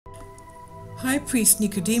High priest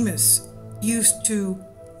Nicodemus used to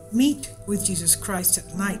meet with Jesus Christ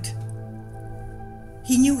at night.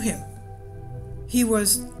 He knew him. He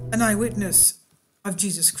was an eyewitness of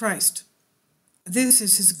Jesus Christ. This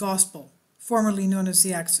is his gospel, formerly known as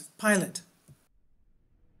the Acts of Pilate.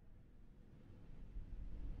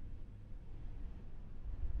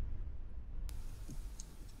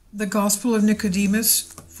 The Gospel of Nicodemus,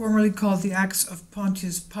 formerly called the Acts of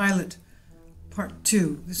Pontius Pilate, Part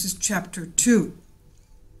 2. This is chapter 2.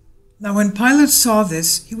 Now when Pilate saw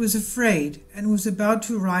this, he was afraid and was about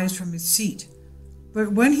to rise from his seat.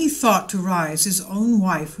 But when he thought to rise, his own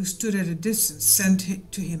wife, who stood at a distance,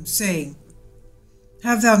 sent to him, saying,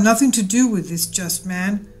 "Have thou nothing to do with this just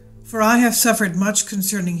man? For I have suffered much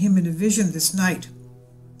concerning him in a vision this night."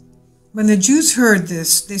 When the Jews heard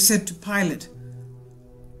this, they said to Pilate,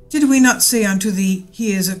 "Did we not say unto thee,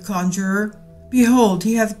 he is a conjurer? Behold,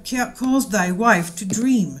 he hath caused thy wife to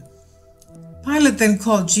dream." Pilate then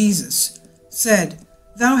called Jesus, said,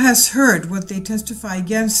 "Thou hast heard what they testify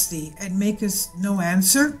against thee, and makest no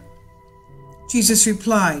answer?" Jesus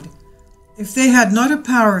replied, "If they had not a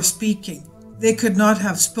power of speaking, they could not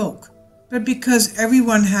have spoke. But because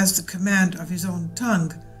everyone has the command of his own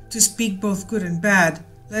tongue to speak both good and bad,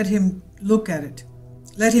 let him look at it.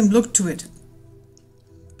 Let him look to it."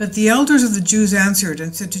 But the elders of the Jews answered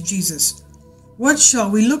and said to Jesus, "What shall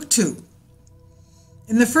we look to?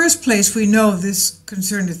 In the first place, we know this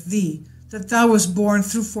concerneth thee, that thou wast born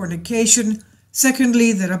through fornication.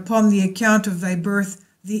 Secondly, that upon the account of thy birth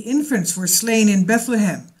the infants were slain in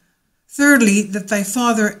Bethlehem. Thirdly, that thy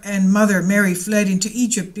father and mother Mary fled into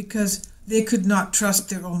Egypt because they could not trust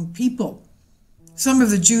their own people. Some of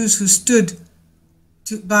the Jews who stood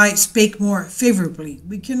by spake more favorably.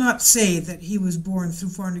 We cannot say that he was born through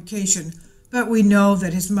fornication, but we know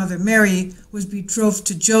that his mother Mary was betrothed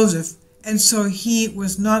to Joseph, and so he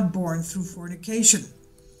was not born through fornication."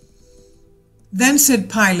 Then said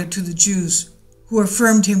Pilate to the Jews, who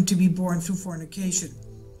affirmed him to be born through fornication,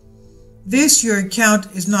 "This your account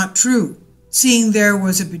is not true, seeing there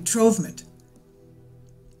was a betrothment,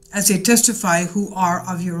 as they testify who are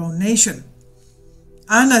of your own nation."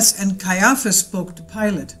 Annas and Caiaphas spoke to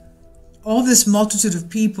Pilate, "All this multitude of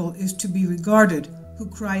people is to be regarded, who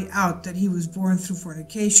cry out that he was born through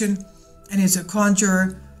fornication and is a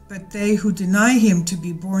conjurer, but they who deny him to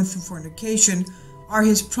be born through fornication are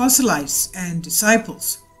his proselytes and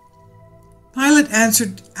disciples." Pilate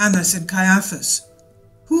answered Annas and Caiaphas,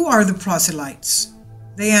 "Who are the proselytes?"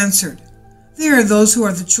 They answered, "They are those who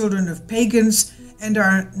are the children of pagans and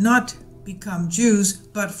are not become Jews,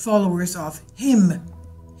 but followers of him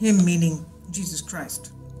meaning Jesus Christ."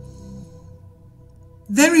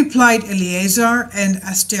 Then replied Eleazar and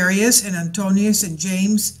Asterius and Antonius and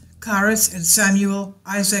James, Carus and Samuel,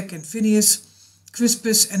 Isaac and Phineas,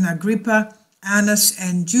 Crispus and Agrippa, Annas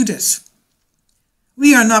and Judas.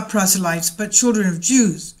 "We are not proselytes, but children of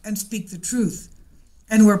Jews, and speak the truth,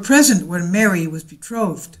 and were present when Mary was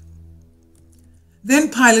betrothed." Then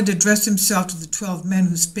Pilate addressed himself to the 12 men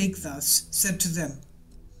who spake thus, said to them,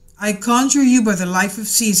 "I conjure you by the life of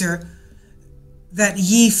Caesar, that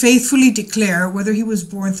ye faithfully declare whether he was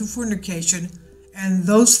born through fornication, and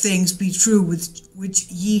those things be true which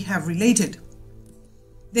ye have related."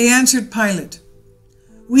 They answered Pilate,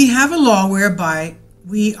 "We have a law whereby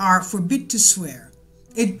we are forbid to swear,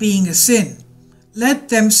 it being a sin. Let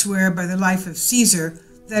them swear by the life of Caesar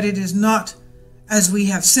that it is not as we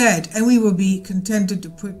have said, and we will be contented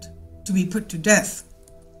to be put to death."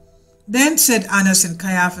 Then said Annas and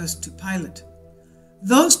Caiaphas to Pilate,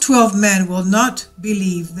 "Those 12 men will not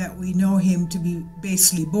believe that we know him to be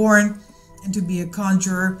basely born and to be a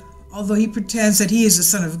conjurer, although he pretends that he is the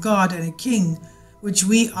Son of God and a king, which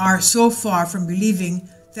we are so far from believing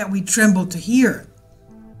that we tremble to hear."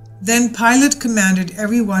 Then Pilate commanded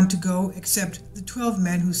every one to go except the 12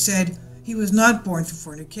 men who said he was not born through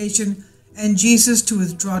fornication, and Jesus to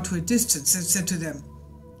withdraw to a distance, and said to them,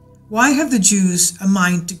 "Why have the Jews a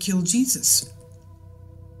mind to kill Jesus?"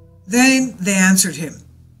 Then they answered him,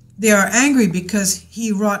 "They are angry because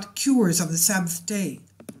he wrought cures on the Sabbath day."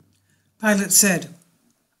 Pilate said,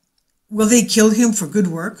 "Will they kill him for good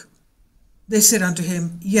work?" They said unto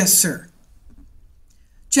him, "Yes, sir."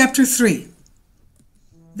 Chapter 3.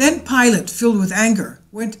 Then Pilate, filled with anger,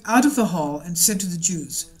 went out of the hall and said to the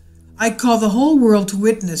Jews, "I call the whole world to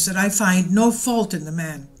witness that I find no fault in the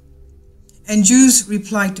man." And Jews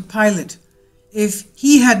replied to Pilate, "If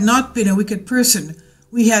he had not been a wicked person,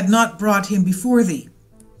 we had not brought him before thee."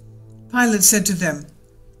 Pilate said to them,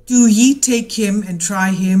 "Do ye take him and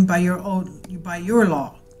try him by your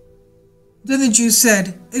law." Then the Jews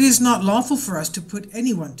said, "It is not lawful for us to put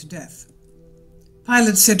anyone to death."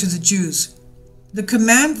 Pilate said to the Jews, The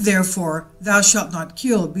command, therefore, thou shalt not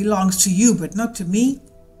kill, belongs to you, but not to me.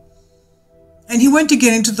 And he went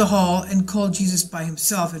again into the hall and called Jesus by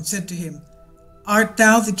himself and said to him, Art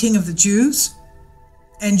thou the King of the Jews?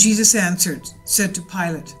 And Jesus answered, said to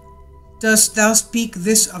Pilate, Dost thou speak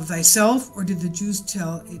this of thyself, or did the Jews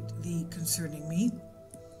tell it thee concerning me?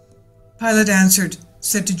 Pilate answered,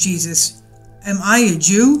 said to Jesus, Am I a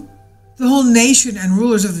Jew? The whole nation and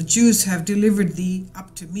rulers of the Jews have delivered thee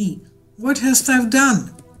up to me. What hast thou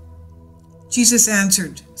done? Jesus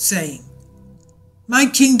answered, saying, My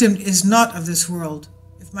kingdom is not of this world.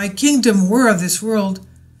 If my kingdom were of this world,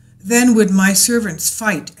 then would my servants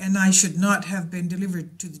fight, and I should not have been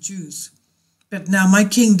delivered to the Jews. But now my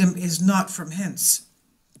kingdom is not from hence.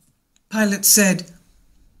 Pilate said,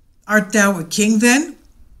 Art thou a king then?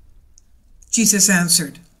 Jesus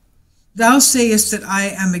answered, Thou sayest that I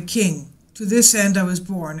am a king. To this end I was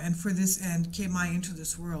born, and for this end came I into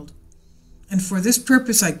this world. And for this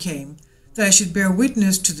purpose I came, that I should bear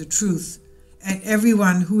witness to the truth, and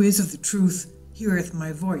everyone who is of the truth heareth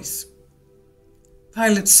my voice.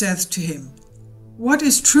 Pilate saith to him, What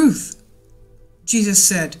is truth? Jesus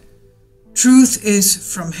said, Truth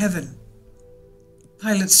is from heaven.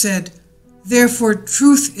 Pilate said, Therefore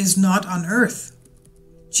truth is not on earth.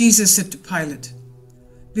 Jesus said to Pilate,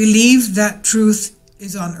 Believe that truth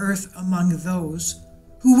is on earth among those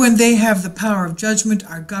who, when they have the power of judgment,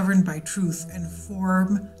 are governed by truth and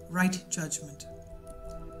form right judgment.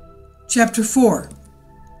 Chapter 4.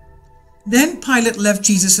 Then Pilate left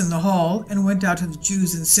Jesus in the hall and went out to the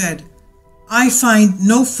Jews and said, I find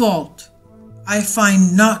no fault. I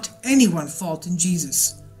find not anyone fault in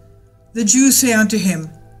Jesus. The Jews say unto him,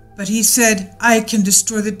 But he said, I can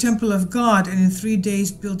destroy the temple of God, and in 3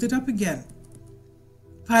 days build it up again.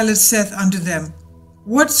 Pilate saith unto them,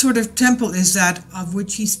 What sort of temple is that of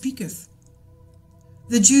which he speaketh?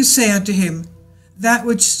 The Jews say unto him, That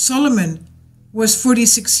which Solomon was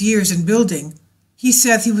 46 years in building, he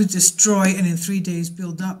saith he would destroy, and in 3 days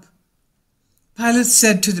build up. Pilate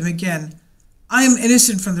said to them again, I am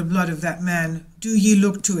innocent from the blood of that man. Do ye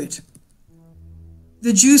look to it?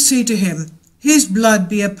 The Jews say to him, His blood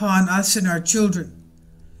be upon us and our children.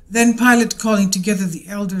 Then Pilate, calling together the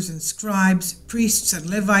elders and scribes, priests and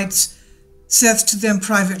Levites, saith to them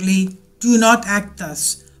privately, Do not act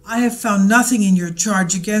thus. I have found nothing in your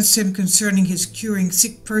charge against him concerning his curing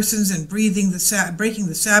sick persons and breaking the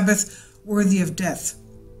Sabbath worthy of death.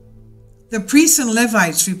 The priests and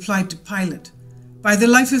Levites replied to Pilate, By the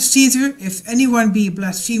life of Caesar, if anyone be a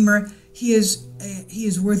blasphemer, he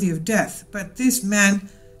is worthy of death. But this man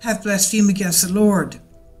hath blasphemed against the Lord.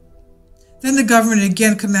 Then the governor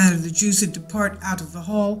again commanded the Jews to depart out of the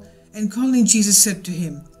hall, and calling Jesus said to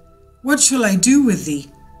him, What shall I do with thee?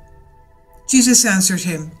 Jesus answered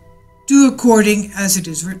him, Do according as it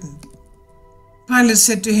is written. Pilate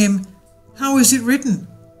said to him, How is it written?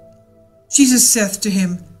 Jesus saith to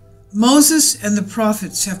him, Moses and the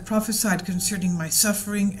prophets have prophesied concerning my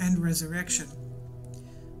suffering and resurrection.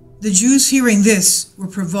 The Jews hearing this were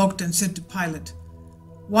provoked and said to Pilate,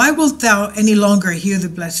 Why wilt thou any longer hear the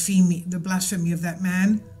blasphemy of that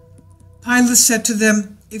man? Pilate said to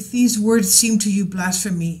them, If these words seem to you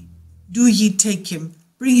blasphemy, do ye take him,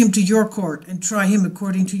 bring him to your court, and try him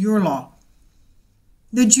according to your law.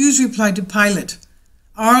 The Jews replied to Pilate,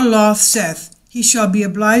 Our law saith, He shall be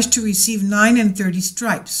obliged to receive 39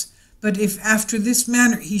 stripes, but if after this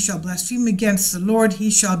manner he shall blaspheme against the Lord, he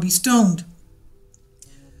shall be stoned.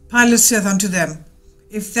 Pilate saith unto them,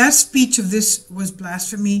 If that speech of this was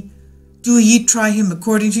blasphemy, do ye try him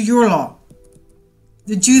according to your law.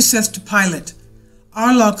 The Jews saith to Pilate,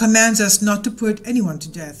 Our law commands us not to put anyone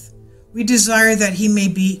to death. We desire that he may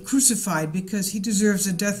be crucified, because he deserves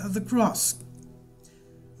the death of the cross.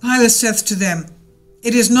 Pilate saith to them,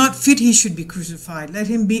 It is not fit he should be crucified. Let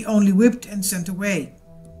him be only whipped and sent away.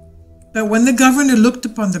 But when the governor looked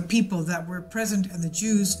upon the people that were present and the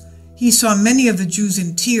Jews, he saw many of the Jews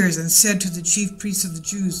in tears, and said to the chief priests of the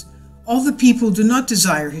Jews, All the people do not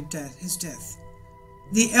desire his death.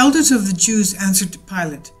 The elders of the Jews answered to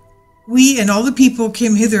Pilate, We and all the people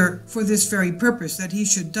came hither for this very purpose, that he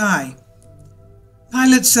should die.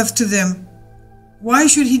 Pilate saith to them, Why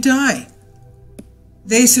should he die?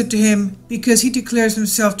 They said to him, Because he declares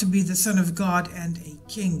himself to be the Son of God and a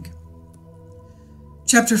king.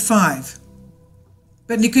 Chapter 5.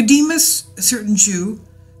 But Nicodemus, a certain Jew,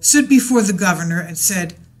 stood before the governor and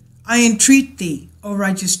said, I entreat thee, O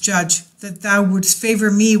righteous judge, that thou wouldst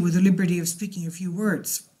favor me with the liberty of speaking a few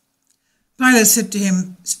words. Pilate said to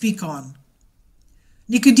him, Speak on.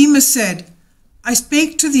 Nicodemus said, I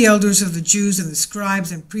spake to the elders of the Jews and the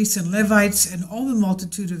scribes and priests and Levites and all the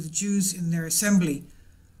multitude of the Jews in their assembly,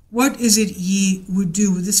 What is it ye would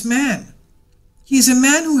do with this man? He is a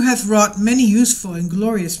man who hath wrought many useful and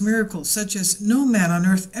glorious miracles, such as no man on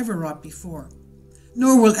earth ever wrought before,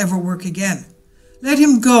 nor will ever work again. Let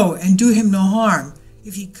him go, and do him no harm.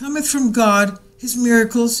 If he cometh from God, his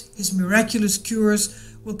miracles, his miraculous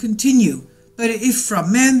cures, will continue, but if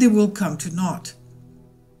from man, they will come to naught.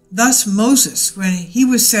 Thus Moses, when he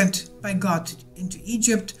was sent by God into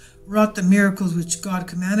Egypt, wrought the miracles which God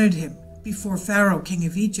commanded him before Pharaoh, king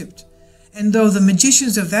of Egypt. And though the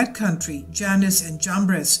magicians of that country, Jannes and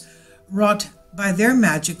Jambres, wrought by their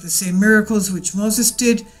magic the same miracles which Moses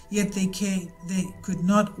did, yet they could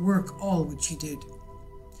not work all which he did.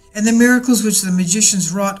 And the miracles which the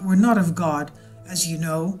magicians wrought were not of God, as you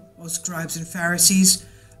know, O scribes and Pharisees,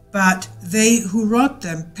 but they who wrought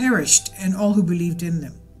them perished, and all who believed in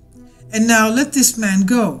them. And now let this man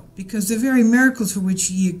go, because the very miracles for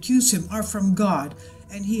which ye accuse him are from God,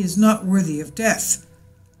 and he is not worthy of death.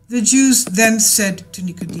 The Jews then said to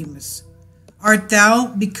Nicodemus, Art thou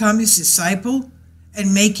become his disciple,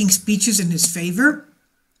 and making speeches in his favor?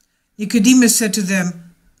 Nicodemus said to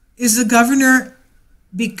them, Is the governor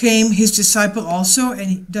became his disciple also,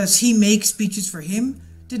 and does he make speeches for him?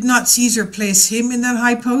 Did not Caesar place him in that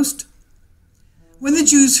high post? When the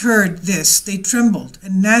Jews heard this, they trembled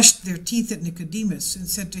and gnashed their teeth at Nicodemus, and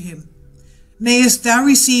said to him, Mayest thou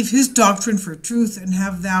receive his doctrine for truth, and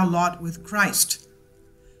have thou lot with Christ?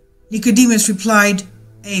 Nicodemus replied,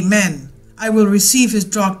 Amen. I will receive his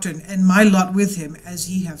doctrine, and my lot with him, as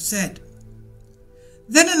ye have said.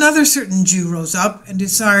 Then another certain Jew rose up, and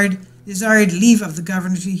desired leave of the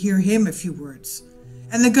governor to hear him a few words.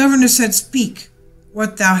 And the governor said, Speak,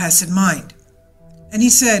 what thou hast in mind. And he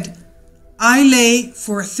said, I lay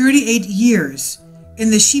for 38 years in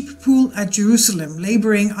the sheep pool at Jerusalem,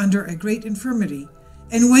 laboring under a great infirmity,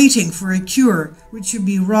 and waiting for a cure which should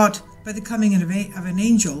be wrought by the coming of an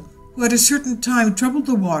angel, who at a certain time troubled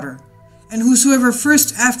the water, and whosoever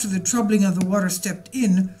first after the troubling of the water stepped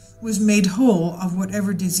in was made whole of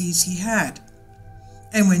whatever disease he had.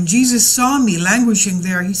 And when Jesus saw me languishing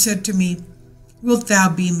there, he said to me, Wilt thou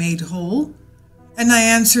be made whole? And I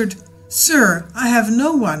answered, Sir, I have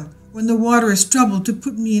no one, when the water is troubled, to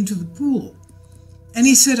put me into the pool. And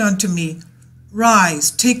he said unto me,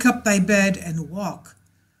 Rise, take up thy bed, and walk.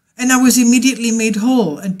 And I was immediately made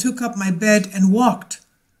whole, and took up my bed, and walked.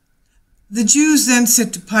 The Jews then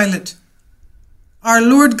said to Pilate, Our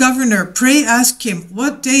Lord Governor, pray ask him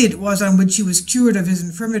what day it was on which he was cured of his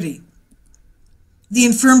infirmity. The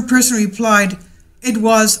infirm person replied, It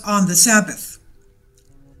was on the Sabbath.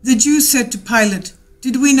 The Jews said to Pilate,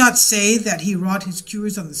 Did we not say that he wrought his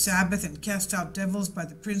cures on the Sabbath, and cast out devils by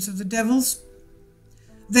the prince of the devils?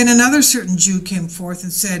 Then another certain Jew came forth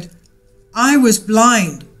and said, I was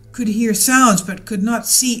blind, could hear sounds, but could not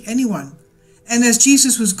see anyone. And as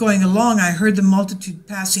Jesus was going along, I heard the multitude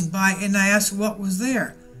passing by, and I asked what was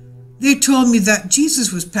there. They told me that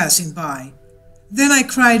Jesus was passing by. Then I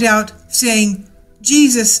cried out, saying,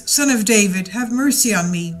 Jesus, Son of David, have mercy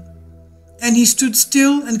on me. And he stood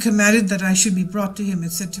still and commanded that I should be brought to him,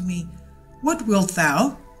 and said to me, What wilt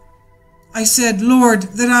thou? I said, Lord,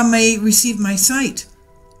 that I may receive my sight.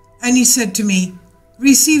 And he said to me,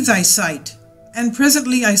 Receive thy sight. And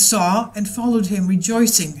presently I saw, and followed him,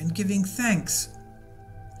 rejoicing and giving thanks.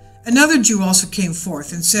 Another Jew also came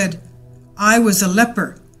forth, and said, I was a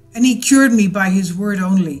leper, and he cured me by his word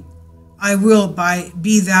only. I will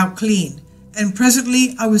be thou clean. And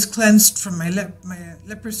presently I was cleansed from my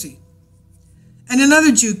leprosy. And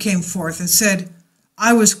another Jew came forth, and said,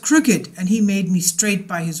 I was crooked, and he made me straight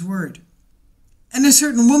by his word. And a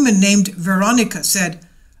certain woman named Veronica said,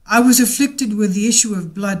 I was afflicted with the issue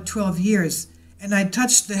of blood 12 years, and I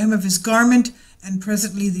touched the hem of his garment, and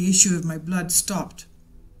presently the issue of my blood stopped.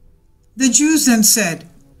 The Jews then said,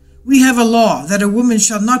 We have a law that a woman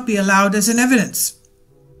shall not be allowed as an evidence.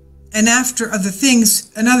 And after other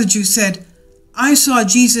things, another Jew said, I saw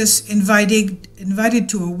Jesus invited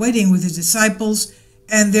to a wedding with his disciples,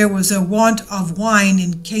 and there was a want of wine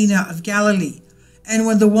in Cana of Galilee. And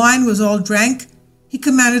when the wine was all drank, he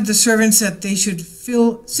commanded the servants that they should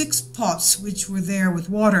fill 6 pots which were there with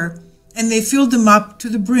water, and they filled them up to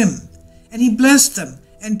the brim. And he blessed them,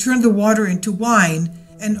 and turned the water into wine,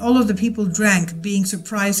 and all of the people drank, being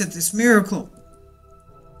surprised at this miracle.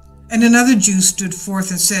 And another Jew stood forth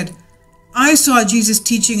and said, I saw Jesus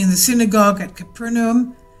teaching in the synagogue at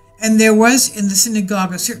Capernaum, and there was in the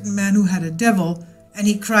synagogue a certain man who had a devil, and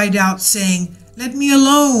he cried out, saying, Let me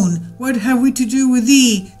alone! What have we to do with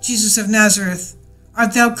thee, Jesus of Nazareth?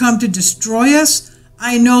 Art thou come to destroy us?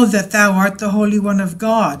 I know that thou art the Holy One of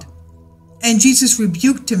God. And Jesus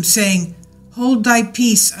rebuked him, saying, "Hold thy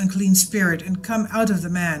peace, unclean spirit, and come out of the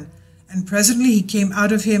man." And presently he came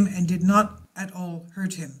out of him and did not at all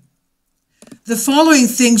hurt him. The following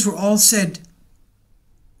things were also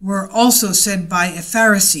said by a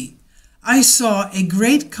Pharisee. "I saw a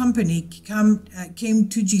great company came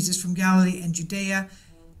to Jesus from Galilee and Judea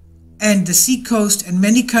and the sea coast and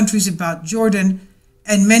many countries about Jordan,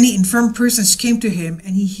 and many infirm persons came to him,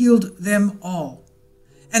 and he healed them all.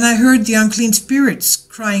 And I heard the unclean spirits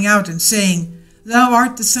crying out and saying, 'Thou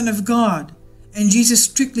art the Son of God.' And Jesus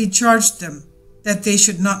strictly charged them that they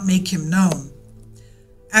should not make him known."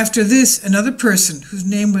 After this, another person, whose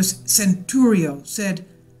name was Centurio, said,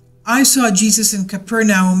 "I saw Jesus in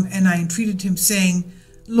Capernaum, and I entreated him, saying,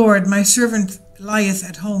 'Lord, my servant lieth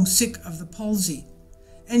at home sick of the palsy.'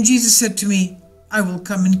 And Jesus said to me, 'I will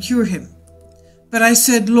come and cure him.' But I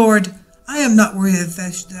said, 'Lord, I am not worthy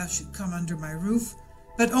that thou should come under my roof,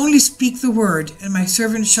 but only speak the word, and my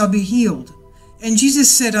servant shall be healed.' And Jesus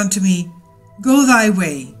said unto me, 'Go thy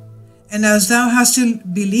way, and as thou hast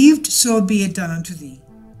believed, so be it done unto thee.'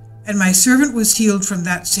 And my servant was healed from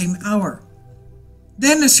that same hour.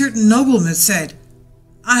 Then a certain nobleman said,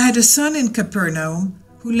 'I had a son in Capernaum,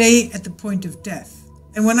 who lay at the point of death.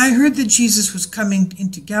 And when I heard that Jesus was coming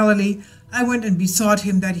into Galilee, I went and besought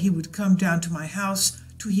him that he would come down to my house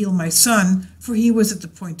to heal my son, for he was at the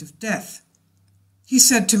point of death. He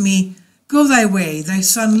said to me, 'Go thy way, thy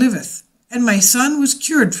son liveth.' And my son was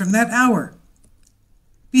cured from that hour.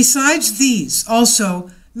 Besides these, also,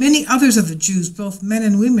 many others of the Jews, both men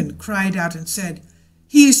and women, cried out and said,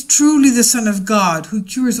 'He is truly the Son of God, who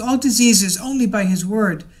cures all diseases only by his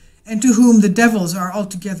word, and to whom the devils are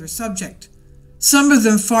altogether subject.' Some of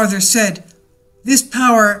them farther said, 'This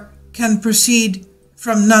power can proceed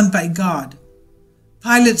from none but God.'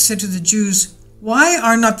 Pilate said to the Jews, 'Why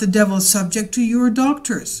are not the devils subject to your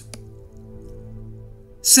doctors?'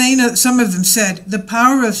 Some of them said, 'The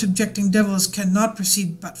power of subjecting devils cannot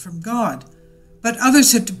proceed but from God.' But others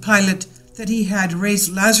said to Pilate that he had raised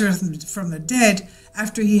Lazarus from the dead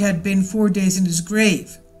after he had been 4 days in his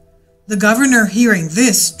grave. The governor, hearing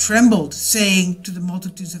this, trembled, saying to the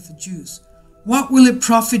multitudes of the Jews, 'What will it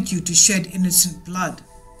profit you to shed innocent blood?'